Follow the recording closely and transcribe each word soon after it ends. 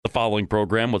following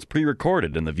program was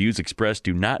pre-recorded, and the views expressed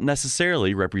do not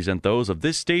necessarily represent those of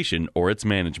this station or its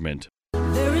management.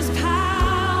 There is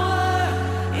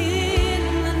power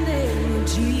in the name of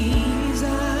Jesus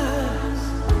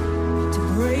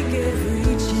to break every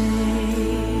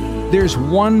chain. There's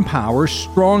one power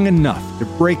strong enough to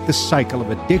break the cycle of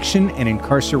addiction and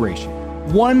incarceration.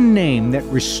 One name that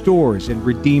restores and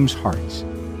redeems hearts.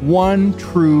 One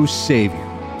true Savior.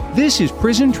 This is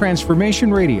Prison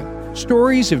Transformation Radio.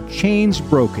 Stories of chains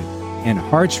broken and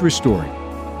hearts restored.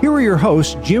 Here are your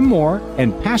hosts, Jim Moore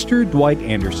and Pastor Dwight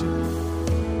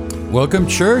Anderson. Welcome,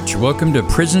 church. Welcome to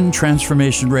Prison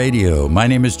Transformation Radio. My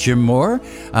name is Jim Moore.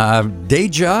 Day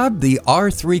job, the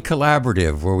R3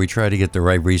 Collaborative, where we try to get the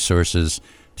right resources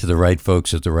to the right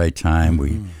folks at the right time.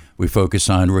 We focus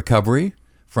on recovery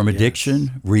from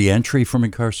addiction, reentry from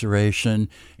incarceration,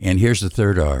 and here's the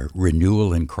third R,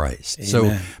 renewal in Christ. Amen.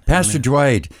 So, Pastor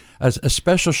Dwight, a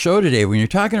special show today. When you're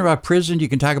talking about prison, you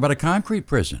can talk about a concrete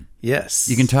prison. Yes.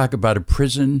 You can talk about a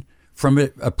prison from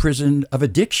a prison of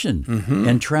addiction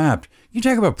and trapped. You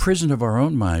can talk about prison of our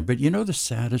own mind, but you know the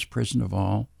saddest prison of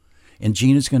all? And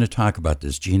Gina's going to talk about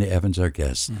this. Gina Evans, our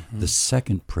guest. The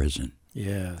second prison.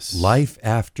 Yes. Life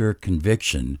after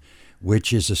conviction,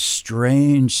 which is a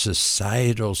strange,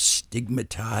 societal,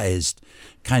 stigmatized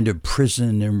kind of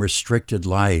prison and restricted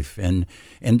life. And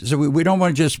so we don't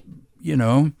want to just,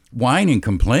 whine and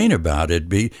complain about it.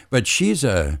 But Gina's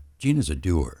a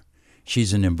doer.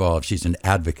 She's involved. She's an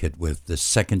advocate with the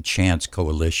Second Chance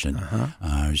Coalition.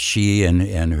 She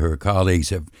and her colleagues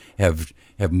have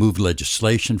moved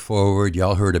legislation forward.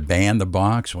 Y'all heard of ban the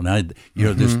box. Well, now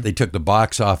they took the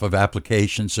box off of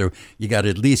applications, so you got to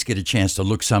at least get a chance to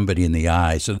look somebody in the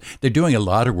eye. So they're doing a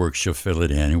lot of work. She'll fill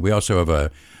it in. And we also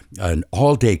have an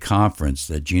all-day conference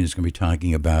that Gina's going to be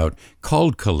talking about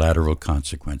called Collateral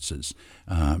Consequences,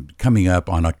 coming up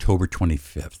on October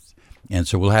 25th. And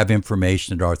so we'll have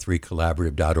information at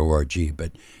r3collaborative.org,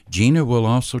 but Gina will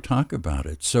also talk about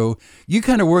it. So you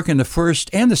kind of work in the first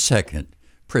and the second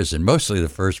prison, mostly the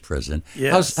first prison.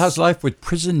 Yes. How's life with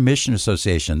Prison Mission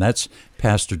Association? That's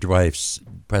Pastor Dwight's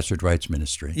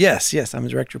ministry. Yes. I'm the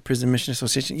director of Prison Mission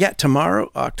Association. Yeah,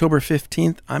 tomorrow, October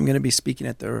 15th, I'm going to be speaking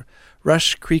at the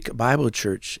Rush Creek Bible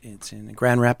Church. It's in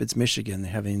Grand Rapids, Michigan.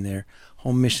 They're having their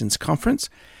home missions conference.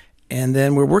 And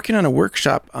then we're working on a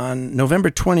workshop on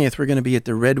November 20th. We're going to be at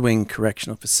the Red Wing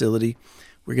Correctional Facility.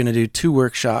 We're going to do 2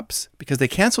 workshops because they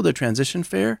canceled their transition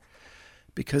fair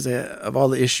because of all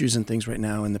the issues and things right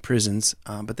now in the prisons.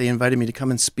 But they invited me to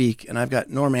come and speak. And I've got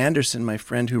Norm Anderson, my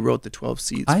friend who wrote the 12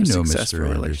 Seeds for Successful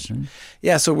Relations.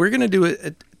 Yeah, so we're going to do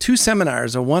 2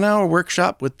 seminars, a 1-hour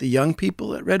workshop with the young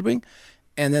people at Red Wing.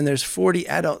 And then there's 40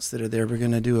 adults that are there. We're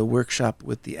going to do a workshop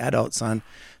with the adults on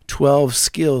 12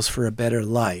 skills for a better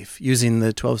life using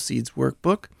the 12 Seeds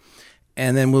workbook.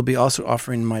 And then we'll be also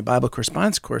offering my Bible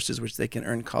correspondence courses, which they can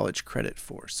earn college credit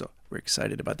for. So we're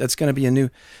excited about that. That's going to be a new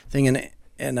thing.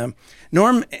 And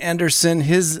Norm Anderson,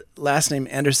 his last name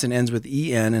Anderson ends with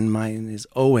E-N and mine is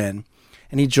O-N.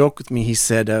 And he joked with me. He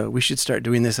said, we should start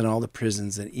doing this in all the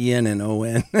prisons, an E-N and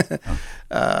O-N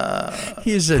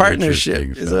He's an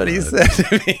partnership is what he said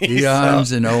to me.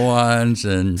 E-Ons and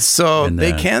O-Ons. So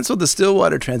they canceled the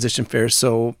Stillwater Transition Fair,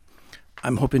 so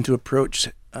I'm hoping to approach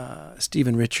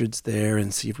Stephen Richards there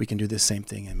and see if we can do the same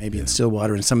thing, and maybe in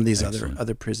Stillwater and some of these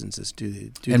other prisons is do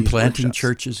and these planting workshops.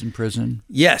 Churches in prison.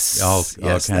 Yes, all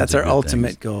that's our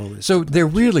ultimate goal. So there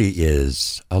really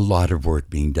is a lot of work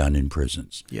being done in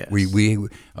prisons. Yes, we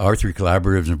R3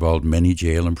 Collaboratives involved many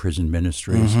jail and prison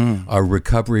ministries. Our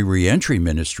recovery reentry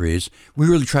ministries, we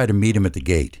really try to meet them at the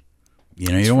gate. You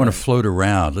don't want to float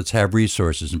around. Let's have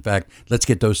resources. In fact, let's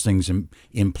get those things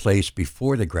in place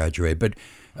before they graduate. But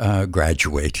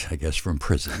graduate, I guess, from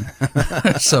prison.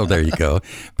 So there you go.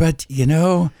 But,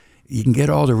 you can get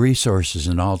all the resources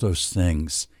and all those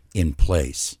things in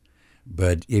place.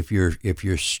 But if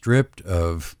you're stripped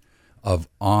of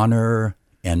honor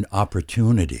and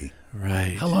opportunity,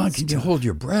 right? How long can you hold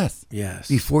your breath? Yes.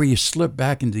 Before you slip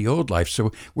back into the old life.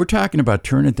 So we're talking about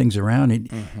turning things around.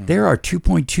 There are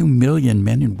 2.2 million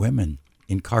men and women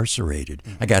incarcerated.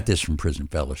 I got this from Prison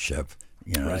Fellowship.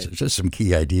 It's just some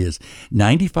key ideas.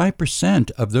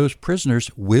 95% of those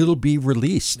prisoners will be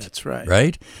released. That's right.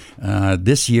 Right?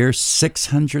 This year,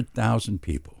 600,000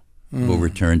 people will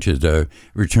return to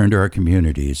our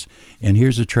communities. And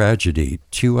here's a tragedy: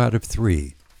 2 out of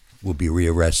 3 will be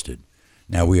rearrested.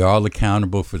 Now, we are all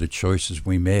accountable for the choices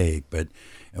we make, but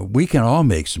we can all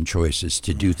make some choices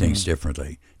to do things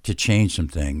differently, to change some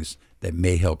things that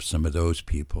may help some of those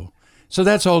people. So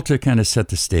that's all to kind of set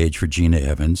the stage for Gina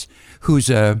Evans, who's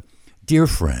a dear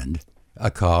friend,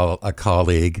 a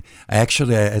colleague.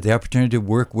 Actually, I had the opportunity to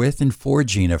work with and for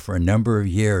Gina for a number of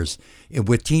years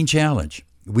with Teen Challenge.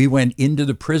 We went into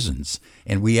the prisons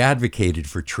and we advocated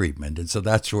for treatment. And so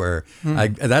that's where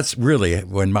that's really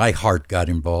when my heart got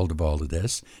involved of all of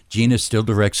this. Gina still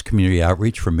directs community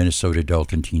outreach for Minnesota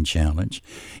Adult and Teen Challenge.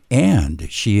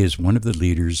 And she is one of the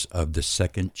leaders of the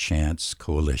Second Chance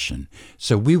Coalition.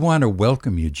 So we want to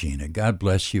welcome you, Gina. God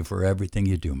bless you for everything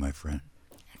you do, my friend.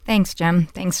 Thanks, Jim.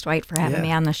 Thanks, Dwight, for having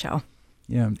me on the show.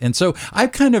 Yeah, and so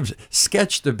I've kind of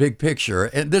sketched the big picture,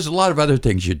 and there's a lot of other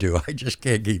things you do. I just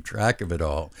can't keep track of it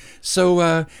all.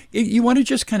 So you want to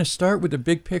just kind of start with the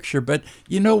big picture, but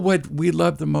you know what we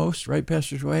love the most, right,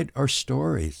 Pastor Dwight? Our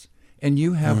stories. And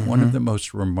you have one of the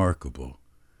most remarkable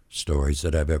stories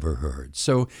that I've ever heard.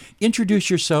 So introduce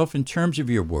yourself in terms of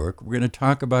your work. We're going to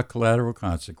talk about collateral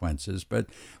consequences, but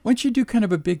once you do kind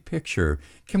of a big picture,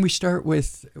 can we start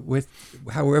with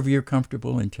however you're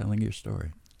comfortable in telling your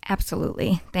story?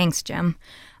 Absolutely. Thanks, Jim.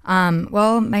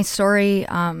 Well, my story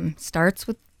starts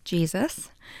with Jesus.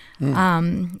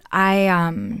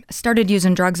 I started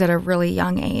using drugs at a really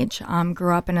young age.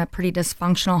 Grew up in a pretty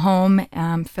dysfunctional home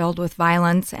filled with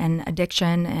violence and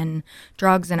addiction and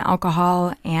drugs and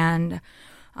alcohol. And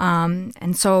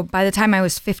so by the time I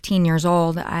was 15 years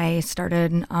old, I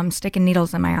started sticking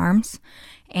needles in my arms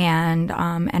and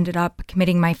ended up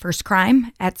committing my first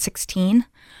crime at 16.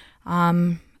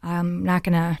 I'm not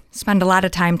going to spend a lot of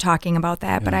time talking about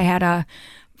that, but I had a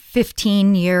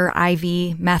 15-year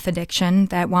IV meth addiction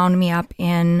that wound me up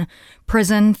in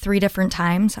prison 3 different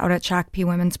times out at Shakopee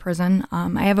Women's Prison.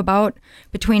 I have about,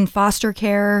 between foster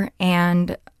care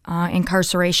and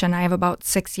incarceration, I have about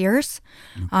 6 years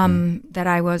that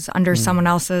I was under someone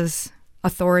else's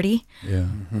authority. Yeah.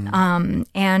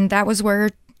 And that was where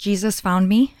Jesus found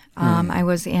me. I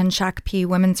was in Shakopee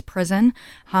Women's Prison.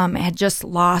 I had just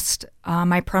lost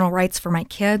my parental rights for my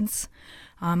kids.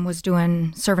 Was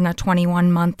serving a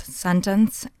 21-month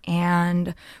sentence,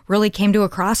 and really came to a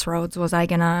crossroads. Was I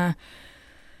gonna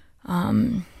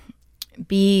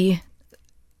be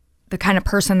the kind of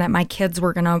person that my kids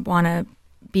were gonna want to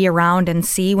be around and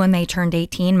see when they turned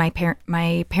 18?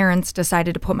 My parents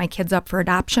decided to put my kids up for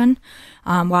adoption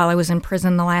while I was in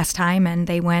prison the last time, and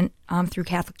they went through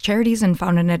Catholic Charities and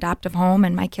found an adoptive home,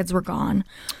 and my kids were gone.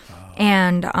 Oh.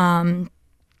 And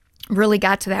really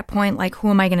got to that point, like, who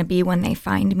am I going to be when they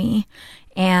find me?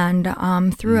 And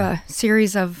through a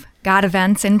series of God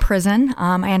events in prison,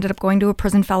 I ended up going to a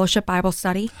prison fellowship Bible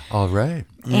study. All right.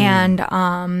 And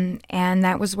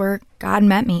that was where God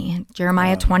met me.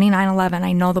 Jeremiah 29:11.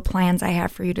 I know the plans I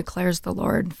have for you, declares the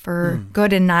Lord, for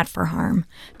good and not for harm,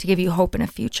 to give you hope and a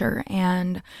future.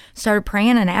 And started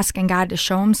praying and asking God to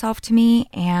show himself to me.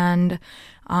 And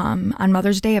on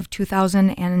Mother's Day of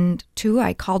 2002,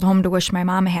 I called home to wish my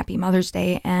mom a happy Mother's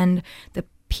Day. And the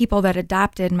people that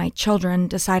adopted my children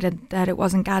decided that it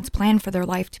wasn't God's plan for their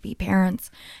life to be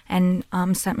parents, and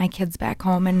sent my kids back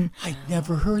home. And I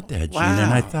never heard that, Gina,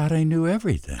 and I thought I knew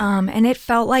everything. And it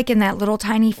felt like in that little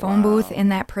tiny phone booth in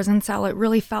that prison cell, it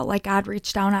really felt like God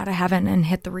reached down out of heaven and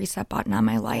hit the reset button on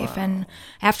my life. And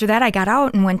after that, I got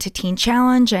out and went to Teen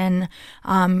Challenge, and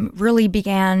really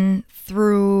began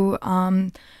through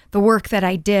the work that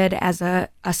I did as a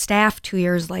staff 2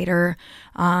 years later,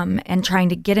 and trying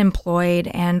to get employed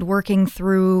and working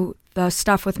through the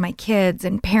stuff with my kids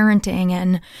and parenting,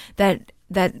 and that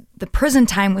the prison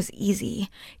time was easy.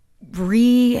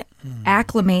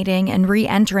 Reacclimating and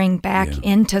re-entering back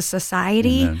into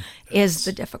society is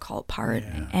the difficult part.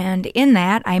 Yeah. And in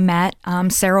that, I met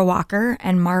Sarah Walker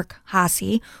and Mark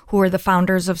Hasse, who are the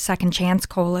founders of Second Chance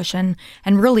Coalition,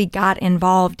 and really got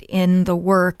involved in the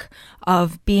work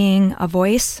of being a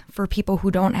voice for people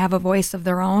who don't have a voice of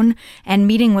their own, and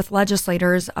meeting with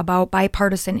legislators about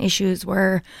bipartisan issues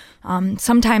where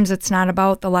sometimes it's not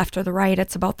about the left or the right,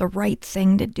 it's about the right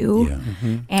thing to do. Yeah.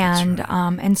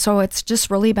 Mm-hmm. And so it's just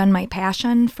really been my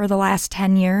passion for the last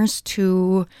 10 years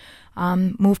to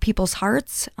move people's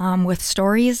hearts with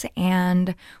stories,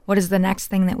 and what is the next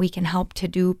thing that we can help to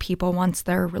do people once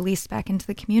they're released back into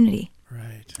the community.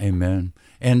 Right. Amen.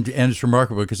 And it's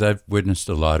remarkable because I've witnessed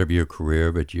a lot of your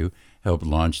career, but you helped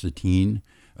launch the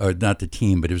not the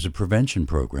teen, but it was a prevention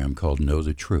program called Know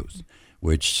the Truth,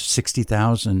 which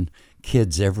 60,000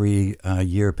 kids every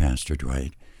year, Pastor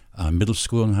Dwight, middle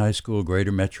school and high school,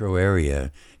 greater metro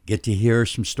area, get to hear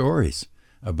some stories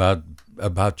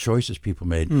about choices people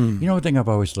made. You know, one thing I've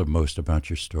always loved most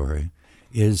about your story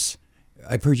is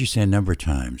I've heard you say a number of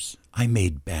times, I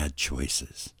made bad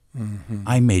choices.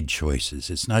 I made choices.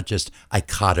 It's not just I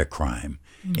caught a crime.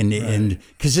 And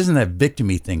because isn't that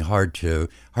victim-y thing hard to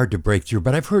break through?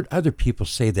 But I've heard other people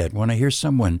say that when I hear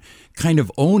someone kind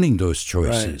of owning those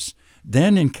choices,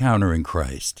 then encountering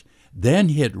Christ, then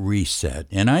hit reset.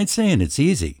 And I ain't saying it's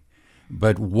easy,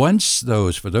 but once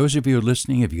for those of you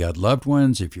listening, if you got loved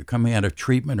ones, if you're coming out of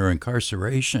treatment or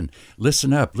incarceration,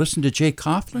 listen up. Listen to Jay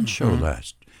Coughlin's show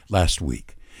last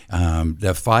week,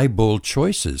 the 5 bold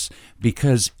choices,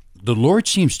 because the Lord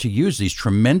seems to use these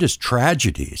tremendous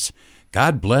tragedies.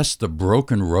 God bless the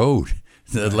broken road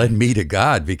that led me to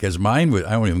God, because mine was,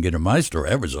 I won't even get into my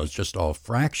story. It was just all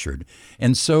fractured.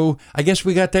 And so I guess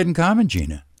we got that in common,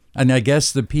 Gina. And I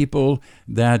guess the people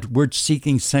that we're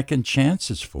seeking second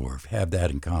chances for have that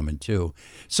in common too.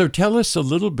 So tell us a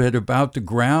little bit about the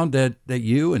ground that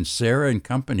you and Sarah and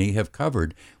company have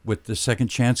covered with the Second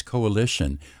Chance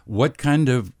Coalition. What kind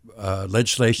of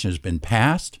legislation has been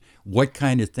passed? What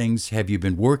kind of things have you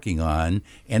been working on?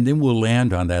 And then we'll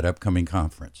land on that upcoming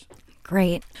conference.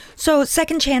 Great. So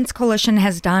Second Chance Coalition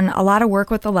has done a lot of work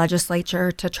with the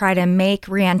legislature to try to make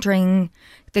reentering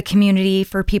the community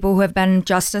for people who have been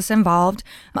justice involved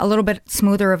a little bit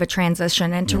smoother of a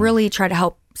transition, and to really try to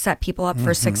help set people up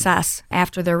for success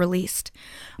after they're released.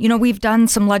 You know, we've done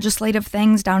some legislative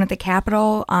things down at the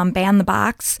Capitol, ban the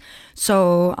box.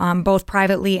 So both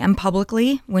privately and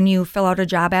publicly, when you fill out a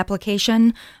job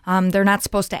application, they're not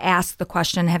supposed to ask the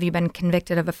question, have you been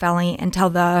convicted of a felony, until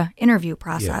the interview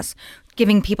process.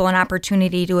 Giving people an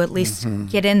opportunity to at least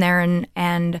get in there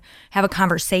and have a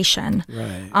conversation.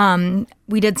 Right.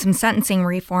 We did some sentencing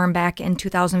reform back in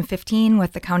 2015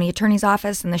 with the County Attorney's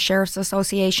Office and the Sheriff's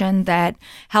Association that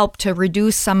helped to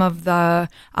reduce some of the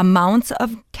amounts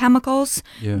of chemicals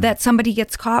that somebody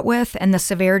gets caught with and the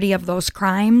severity of those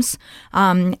crimes,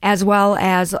 as well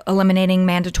as eliminating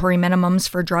mandatory minimums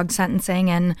for drug sentencing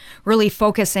and really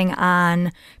focusing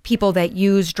on people that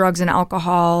use drugs and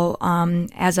alcohol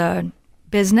as a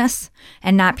business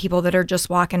and not people that are just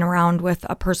walking around with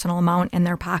a personal amount in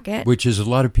their pocket. Which is a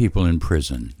lot of people in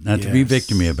prison. Not to be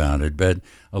victim-y about it, but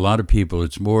a lot of people,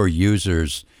 it's more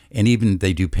users, and even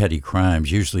they do petty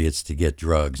crimes. Usually it's to get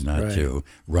drugs, not to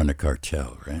run a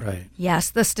cartel, right? Right. Yes,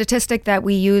 the statistic that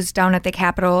we used down at the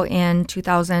Capitol in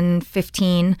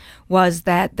 2015 was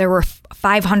that there were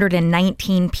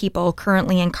 519 people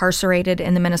currently incarcerated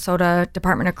in the Minnesota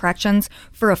Department of Corrections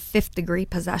for a 5th-degree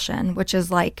possession, which is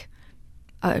like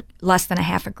less than a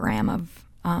half a gram of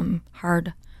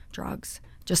hard drugs,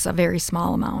 just a very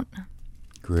small amount.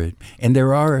 Great. And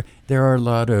there are a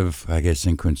lot of, I guess,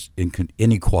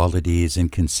 inequalities,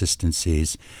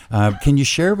 inconsistencies. Can you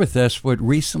share with us what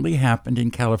recently happened in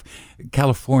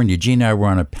California? Gina and I were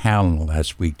on a panel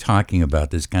last week talking about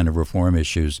this kind of reform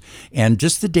issues. And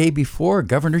just the day before,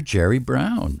 Governor Jerry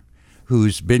Brown,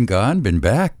 who's been gone, been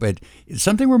back, but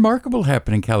something remarkable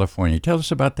happened in California. Tell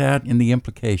us about that and the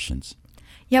implications.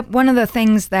 Yep, one of the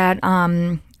things that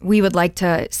we would like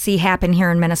to see happen here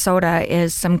in Minnesota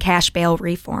is some cash bail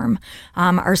reform.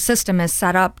 Our system is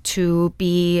set up to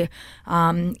be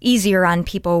easier on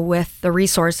people with the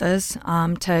resources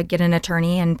to get an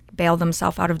attorney and bail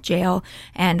themselves out of jail,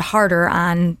 and harder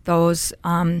on those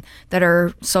that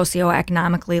are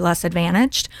socioeconomically less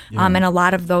advantaged. And a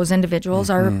lot of those individuals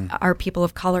are people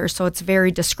of color, so it's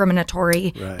very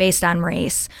discriminatory based on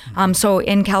race. So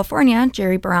in California,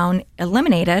 Jerry Brown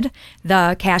eliminated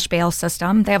the cash bail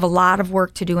system. They have a lot of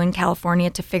work to do in California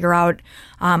to figure out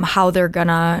how they're going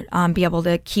to be able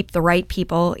to keep the right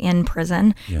people in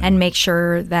prison and make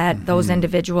sure that those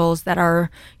individuals that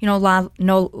are,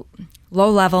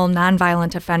 low-level,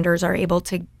 nonviolent offenders are able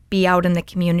to be out in the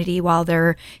community while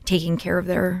they're taking care of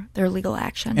their legal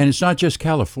action. And it's not just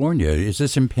California. Is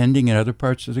this impending in other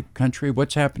parts of the country?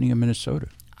 What's happening in Minnesota?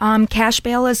 Cash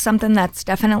bail is something that's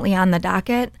definitely on the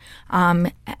docket.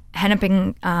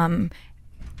 Hennepin,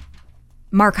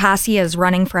 Mark Hasse is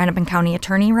running for Hennepin County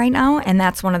Attorney right now, and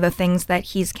that's one of the things that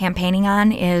he's campaigning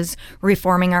on, is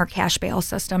reforming our cash bail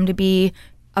system to be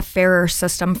a fairer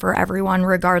system for everyone,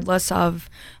 regardless of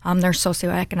their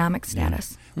socioeconomic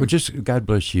status. Well, just God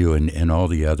bless you and all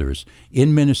the others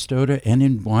in Minnesota and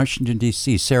in Washington,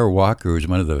 D.C. Sarah Walker is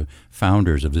one of the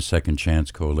founders of the Second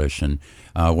Chance Coalition.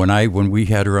 When we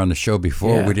had her on the show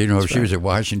before, we didn't know if she was at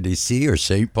Washington, D.C. or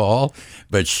St. Paul,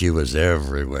 but she was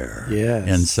everywhere. Yes.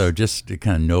 And so just the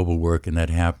kind of noble work in that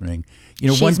happening.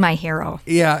 She's my hero.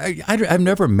 Yeah, I've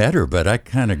never met her, but I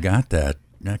kind of got that.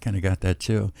 I kind of got that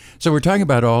too. So we're talking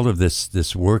about all of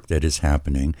this work that is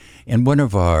happening, and one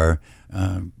of our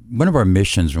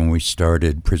missions when we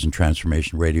started Prison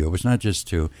Transformation Radio was not just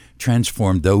to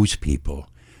transform those people,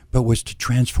 but was to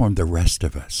transform the rest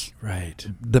of us. Right.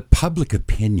 The public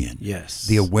opinion. Yes.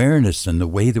 The awareness and the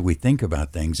way that we think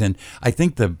about things. And I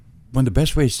think one of the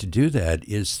best ways to do that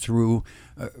is through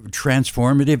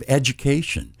transformative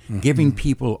education, giving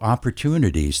people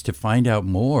opportunities to find out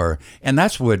more. And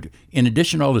that's what, in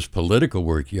addition to all this political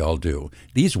work y'all do,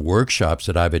 these workshops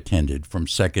that I've attended from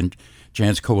Second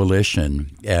Chance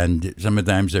Coalition, and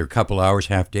sometimes they're a couple hours,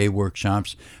 half-day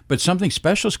workshops, but something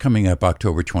special is coming up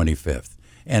October 25th.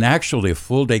 And actually a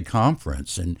full-day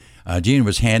conference. And Gina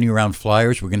was handing around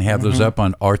flyers. We're going to have those up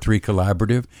on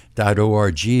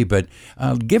r3collaborative.org. But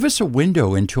give us a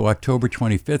window into October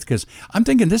 25th, because I'm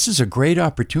thinking this is a great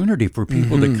opportunity for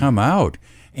people to come out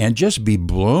and just be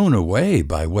blown away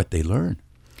by what they learn.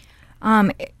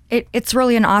 It's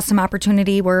really an awesome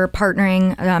opportunity. We're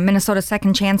partnering, Minnesota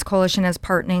Second Chance Coalition is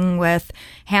partnering with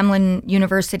Hamline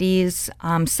University's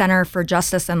Center for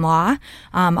Justice and Law,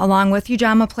 along with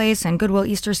Ujamaa Place and Goodwill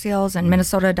Easter Seals and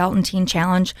Minnesota Adult and Teen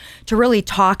Challenge, to really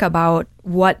talk about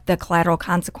what the collateral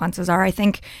consequences are. I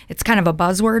think it's kind of a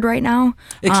buzzword right now.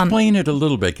 Explain it a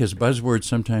little bit, because buzzwords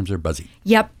sometimes are buzzy.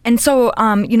 Yep. And so,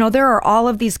 there are all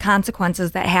of these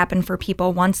consequences that happen for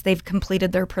people once they've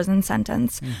completed their prison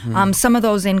sentence. Some of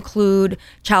those include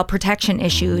child protection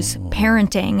issues,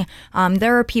 parenting.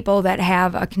 There are people that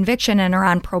have a conviction and are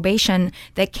on probation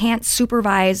that can't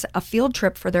supervise a field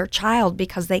trip for their child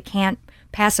because they can't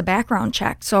pass a background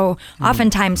check. So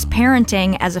oftentimes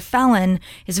parenting as a felon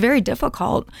is very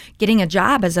difficult. Getting a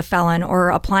job as a felon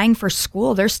or applying for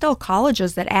school, there's still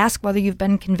colleges that ask whether you've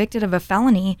been convicted of a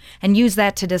felony and use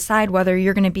that to decide whether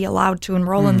you're going to be allowed to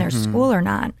enroll in their school or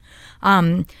not.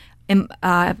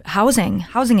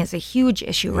 Housing is a huge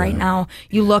issue right now.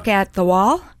 You look at the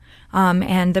wall,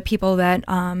 and the people that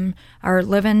are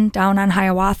living down on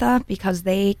Hiawatha because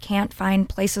they can't find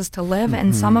places to live.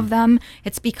 And some of them,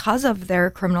 it's because of their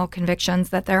criminal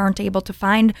convictions that they aren't able to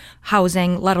find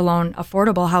housing, let alone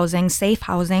affordable housing, safe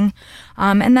housing.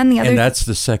 And then the other... And that's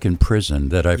the second prison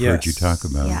that I've heard you talk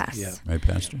about. Yes. Yeah. Right,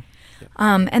 Pastor?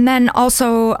 And then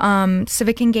also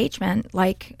civic engagement.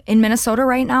 Like in Minnesota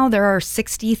right now, there are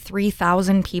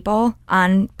 63,000 people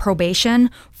on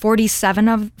probation.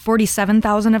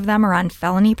 47,000 of them are on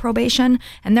felony probation,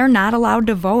 and they're not allowed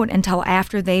to vote until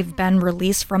after they've been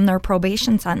released from their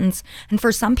probation sentence. And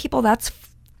for some people, that's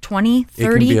 20, 30, it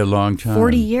can be a long time.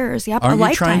 40 years. Yep, Aren't a you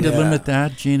lifetime. trying to limit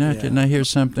that, Gina? Didn't I hear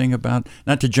something about,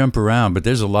 not to jump around, but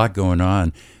there's a lot going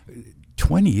on.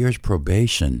 20 years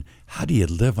probation. How do you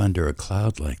live under a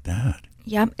cloud like that?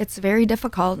 Yep, it's very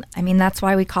difficult. I mean, that's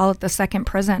why we call it the second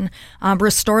prison.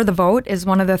 Restore the Vote is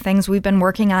one of the things we've been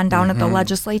working on down at the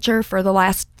legislature for the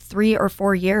last 3 or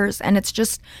 4 years, and it's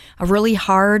just a really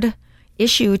hard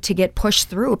issue to get pushed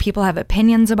through. People have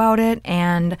opinions about it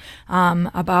and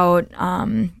about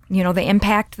the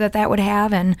impact that would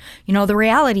have. And, the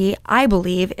reality, I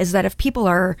believe, is that if people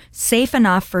are safe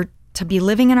enough to be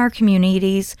living in our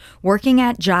communities, working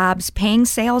at jobs, paying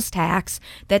sales tax,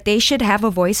 that they should have a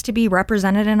voice to be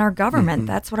represented in our government.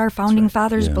 That's what our founding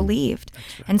fathers believed.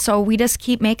 And so we just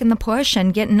keep making the push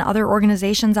and getting other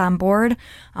organizations on board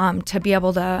to be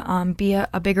able to be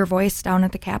a bigger voice down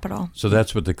at the Capitol. So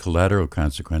that's what the collateral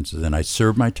consequences. And I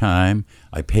served my time,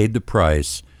 I paid the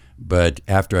price, but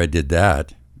after I did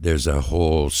that, there's a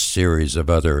whole series of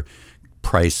other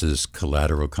prices,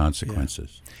 collateral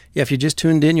consequences. Yeah, if you just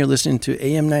tuned in, you're listening to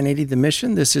AM 980 The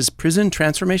Mission. This is Prison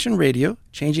Transformation Radio,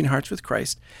 Changing Hearts with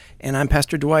Christ. And I'm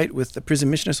Pastor Dwight with the Prison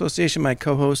Mission Association, my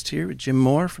co-host here with Jim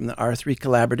Moore from the R3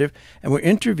 Collaborative. And we're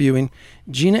interviewing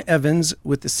Gina Evans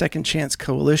with the Second Chance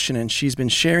Coalition. And she's been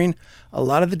sharing a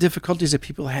lot of the difficulties that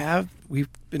people have. We've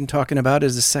been talking about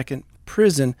as the second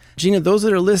prison. Gina, those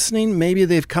that are listening, maybe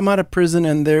they've come out of prison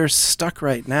and they're stuck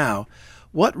right now.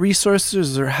 What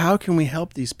resources or how can we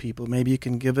help these people? Maybe you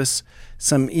can give us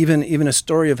some, even a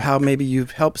story of how maybe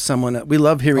you've helped someone. We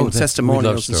love hearing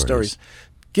testimonials and stories.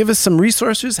 Give us some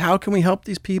resources. How can we help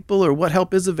these people, or what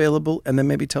help is available? And then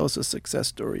maybe tell us a success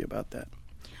story about that.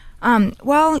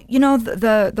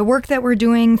 The work that we're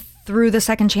doing through the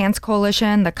Second Chance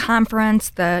Coalition, the conference,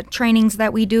 the trainings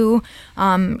that we do,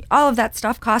 all of that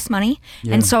stuff costs money.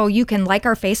 Yeah. And so you can like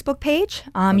our Facebook page.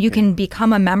 You can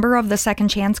become a member of the Second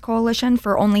Chance Coalition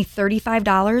for only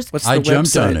 $35. What's the website?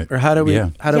 Jumped on it. Or how do we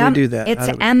do that?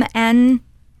 It's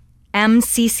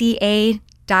mnmcca.org,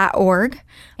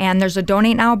 and there's a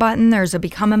donate now button, there's a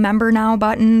become a member now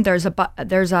button, there's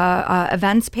a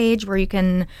events page where you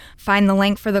can find the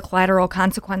link for the Collateral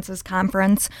Consequences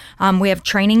Conference. We have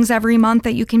trainings every month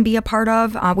that you can be a part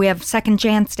of. We have Second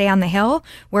Chance Day on the Hill,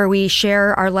 where we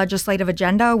share our legislative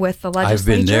agenda with the legislators. I've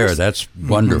been there. That's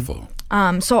wonderful.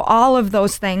 So all of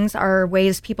those things are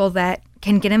ways people that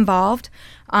can get involved.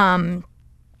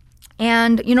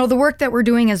 And the work that we're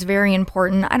doing is very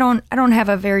important. I don't have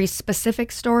a very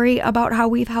specific story about how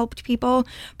we've helped people,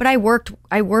 but I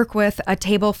work with a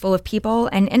table full of people,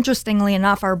 and interestingly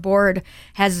enough, our board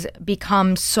has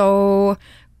become so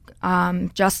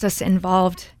justice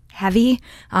involved heavy.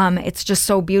 It's just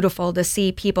so beautiful to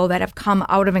see people that have come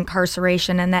out of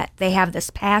incarceration and that they have this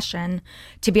passion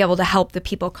to be able to help the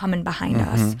people coming behind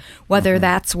us, whether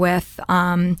that's with,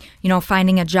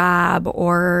 finding a job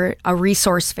or a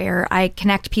resource fair. I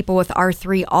connect people with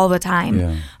R3 all the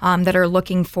time that are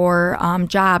looking for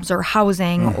jobs or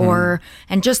housing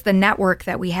and just the network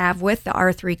that we have with the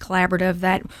R3 Collaborative,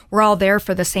 that we're all there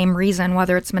for the same reason,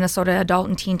 whether it's Minnesota Adult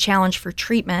and Teen Challenge for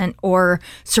treatment or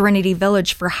Serenity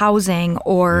Village for housing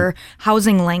or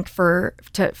Housing Link for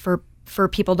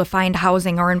people to find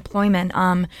housing or employment.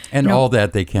 All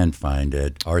that they can find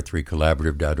at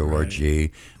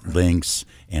r3collaborative.org, links,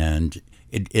 and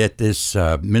at this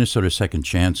Minnesota Second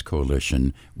Chance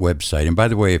Coalition website. And by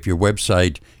the way, if your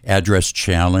website address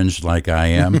challenged like I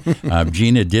am,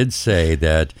 Gina did say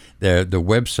that the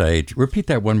website, repeat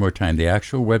that one more time, the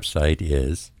actual website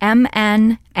is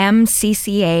mnmcca.com.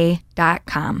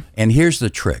 And here's the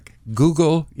trick.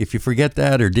 Google, if you forget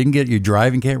that or didn't get, you're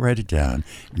driving, can't write it down,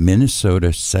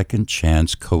 Minnesota Second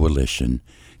Chance Coalition.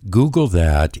 Google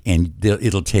that, and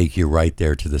it'll take you right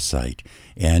there to the site.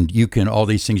 And you can, all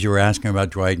these things you were asking about,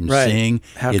 Dwight, and seeing,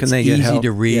 How can they get it's easy help?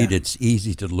 to read, Yeah. it's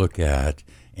easy to look at,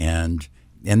 and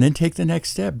then take the next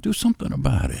step. Do something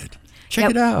about it. Check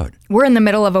it out. We're in the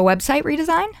middle of a website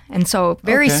redesign, and so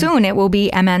very Okay. soon it will be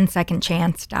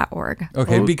mnsecondchance.org.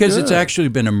 Okay, Oh, because it's good. actually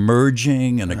been a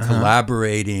merging and a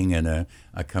collaborating and a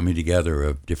coming together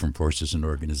of different forces and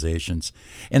organizations.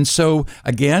 And so,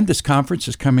 again, this conference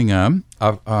is coming up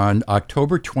on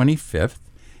October 25th,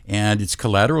 and it's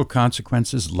Collateral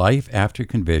Consequences, Life After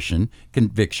Conviction.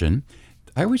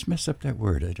 I always mess up that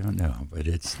word. I don't know, but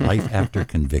it's Life After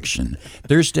Conviction.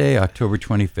 Thursday, October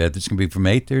 25th. It's going to be from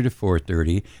 8:30 to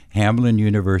 4:30, Hamline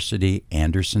University,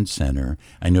 Anderson Center.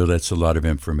 I know that's a lot of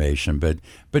information, but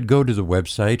go to the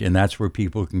website, and that's where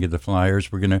people can get the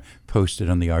flyers. We're going to post it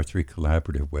on the R3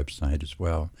 Collaborative website as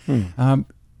well. And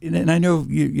I know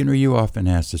you often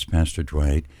ask this, Pastor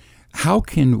Dwight, how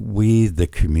can we, the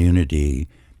community,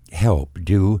 help?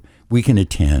 We can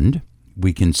attend.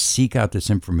 We can seek out this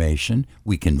information.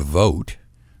 We can vote,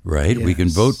 right? We can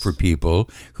vote for people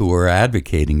who are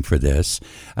advocating for this.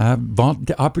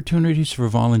 Opportunities for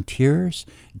volunteers.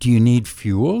 Do you need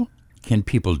fuel? Can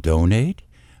people donate?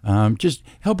 Just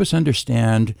help us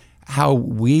understand how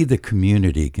we, the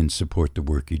community, can support the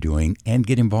work you're doing and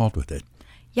get involved with it.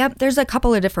 Yep, there's a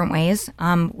couple of different ways.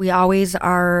 We always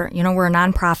are, we're a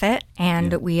nonprofit,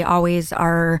 and we always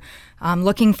are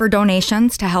looking for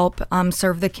donations to help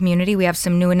serve the community. We have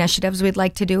some new initiatives we'd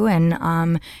like to do,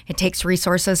 and it takes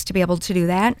resources to be able to do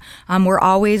that. We're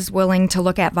always willing to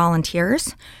look at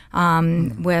volunteers. We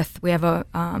have a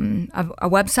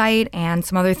website and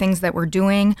some other things that we're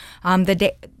doing.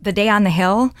 The Day on the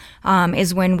Hill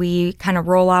is when we kind of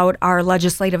roll out our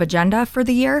legislative agenda for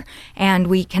the year, and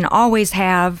we can always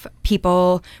have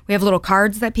people. We have little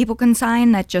cards that people can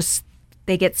sign that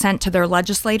they get sent to their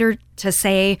legislator to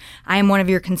say, I am one of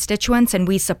your constituents and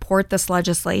we support this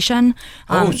legislation.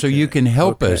 So you can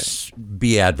help us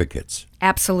be advocates.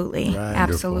 Absolutely.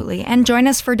 Absolutely. And join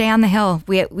us for Day on the Hill.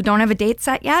 We don't have a date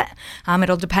set yet.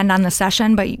 It'll depend on the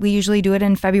session, but we usually do it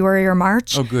in February or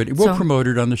March. Oh, good. We'll promote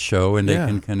it on the show, and they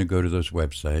can kind of go to those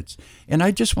websites. And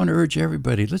I just want to urge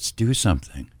everybody, let's do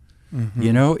something.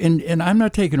 And I'm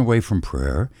not taking away from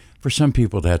prayer. For some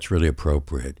people, that's really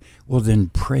appropriate. Well, then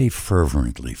pray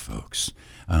fervently, folks,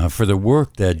 for the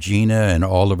work that Gina and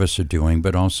all of us are doing,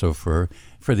 but also for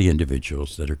the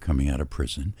individuals that are coming out of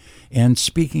prison. And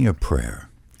speaking of prayer,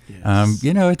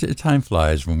 time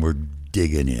flies when we're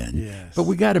digging in. Yes. But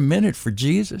we got a minute for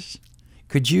Jesus.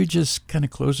 Could you just kind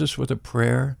of close us with a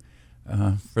prayer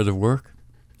for the work?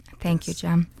 Thank you,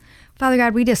 Jim. Father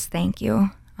God, we just thank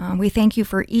you. We thank you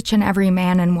for each and every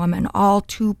man and woman, all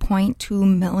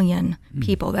 2.2 million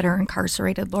people that are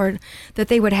incarcerated, Lord, that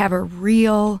they would have a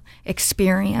real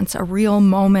experience, a real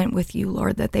moment with you,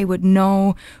 Lord, that they would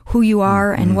know who you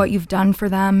are and what you've done for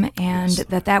them, and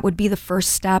that would be the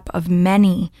first step of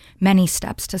many, many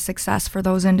steps to success for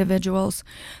those individuals.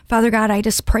 Father God, I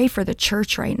just pray for the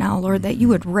church right now, Lord, that you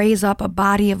would raise up a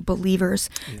body of believers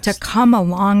to come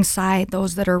alongside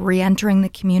those that are reentering the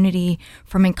community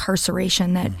from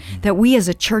incarceration, that we as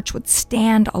a church would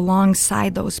stand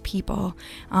alongside those people,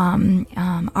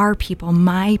 our people,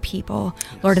 my people,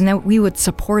 Lord, and that we would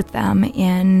support them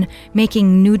in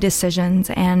making new decisions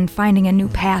and finding a new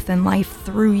path in life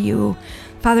through you.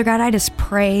 Father God, I just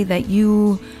pray that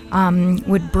you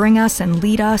would bring us and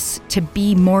lead us to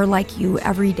be more like you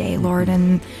every day, Lord,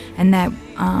 and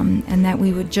that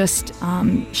we would just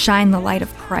shine the light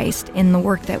of Christ in the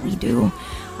work that we do.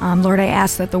 Lord, I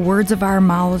ask that the words of our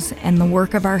mouths and the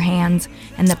work of our hands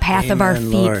and the path of our feet,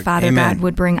 Lord. Father Amen. God,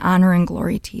 would bring honor and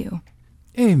glory to you.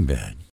 Amen.